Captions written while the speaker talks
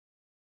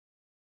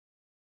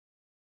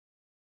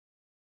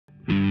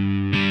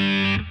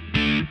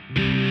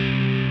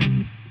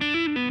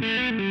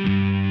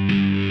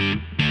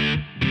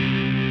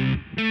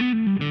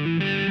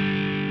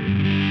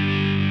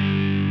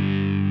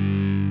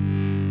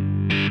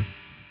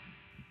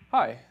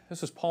Hi,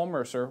 this is Paul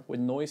Mercer with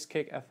Noise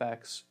Kick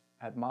FX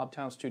at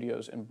Mobtown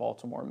Studios in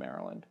Baltimore,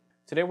 Maryland.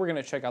 Today we're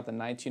going to check out the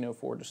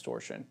 1904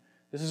 Distortion.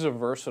 This is a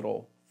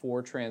versatile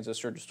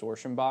 4-transistor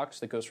distortion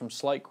box that goes from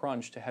slight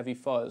crunch to heavy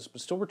fuzz,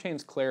 but still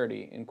retains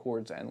clarity in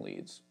chords and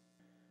leads.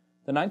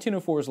 The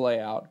 1904's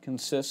layout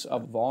consists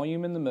of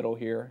volume in the middle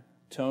here,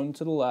 tone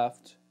to the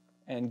left,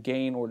 and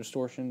gain or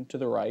distortion to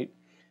the right.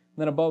 And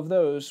then above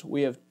those,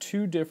 we have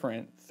two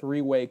different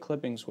 3-way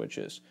clipping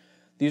switches.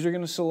 These are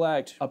going to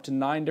select up to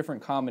 9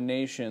 different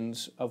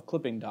combinations of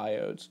clipping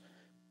diodes.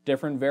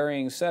 Different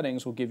varying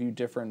settings will give you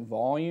different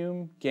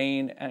volume,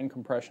 gain, and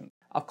compression.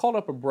 I've called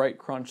up a bright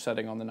crunch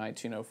setting on the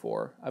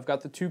 1904. I've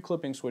got the 2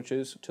 clipping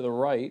switches to the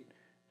right,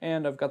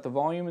 and I've got the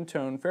volume and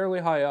tone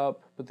fairly high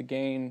up, but the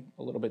gain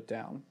a little bit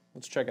down.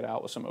 Let's check it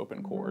out with some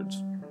open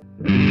chords.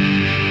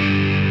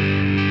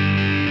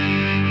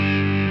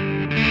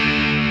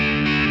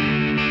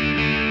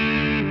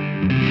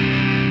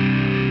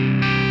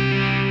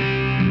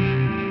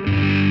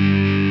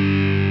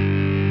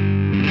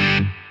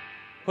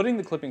 Putting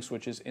the clipping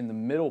switches in the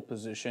middle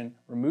position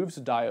removes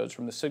the diodes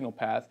from the signal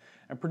path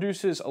and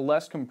produces a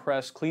less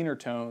compressed, cleaner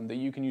tone that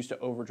you can use to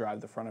overdrive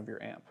the front of your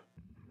amp.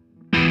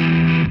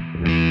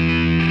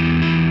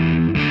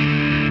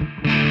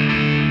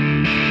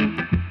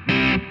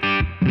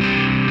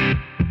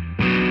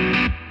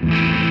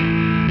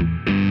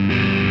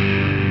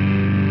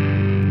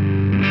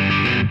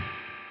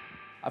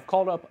 I've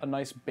called up a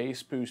nice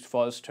bass boost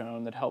fuzz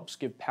tone that helps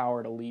give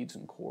power to leads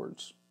and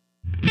chords.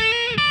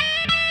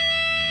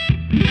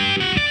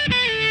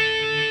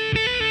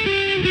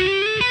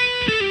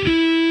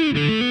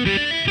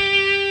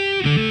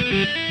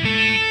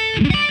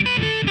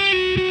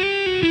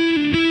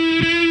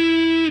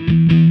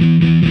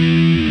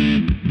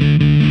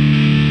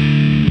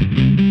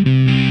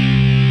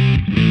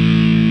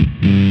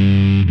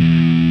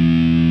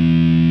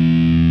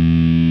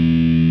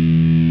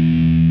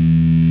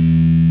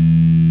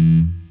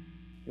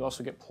 You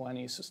also get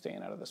plenty of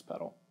sustain out of this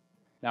pedal.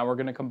 Now we're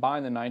going to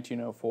combine the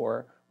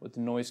 1904 with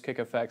the Noise Kick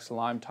FX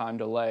Lime Time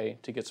Delay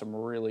to get some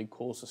really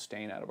cool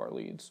sustain out of our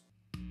leads.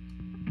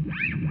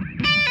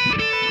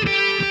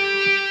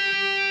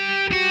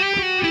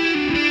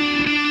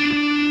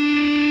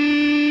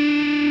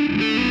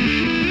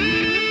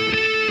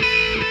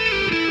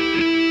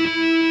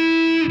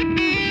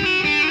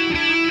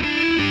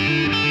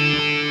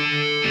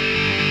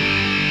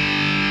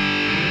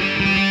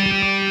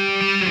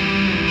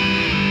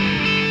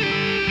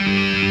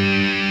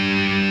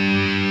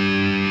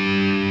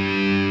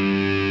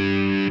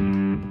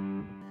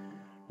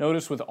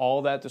 Notice with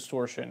all that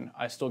distortion,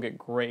 I still get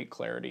great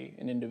clarity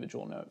in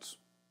individual notes.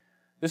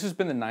 This has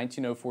been the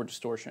 1904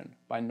 Distortion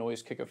by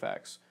Noise Kick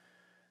FX.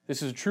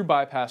 This is a true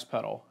bypass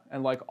pedal,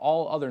 and like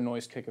all other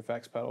Noise Kick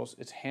FX pedals,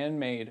 it's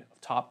handmade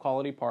of top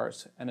quality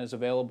parts and is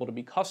available to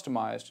be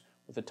customized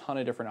with a ton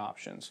of different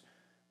options.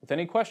 With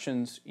any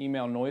questions,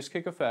 email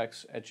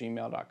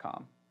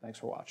noisekickfx@gmail.com. Thanks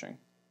for watching.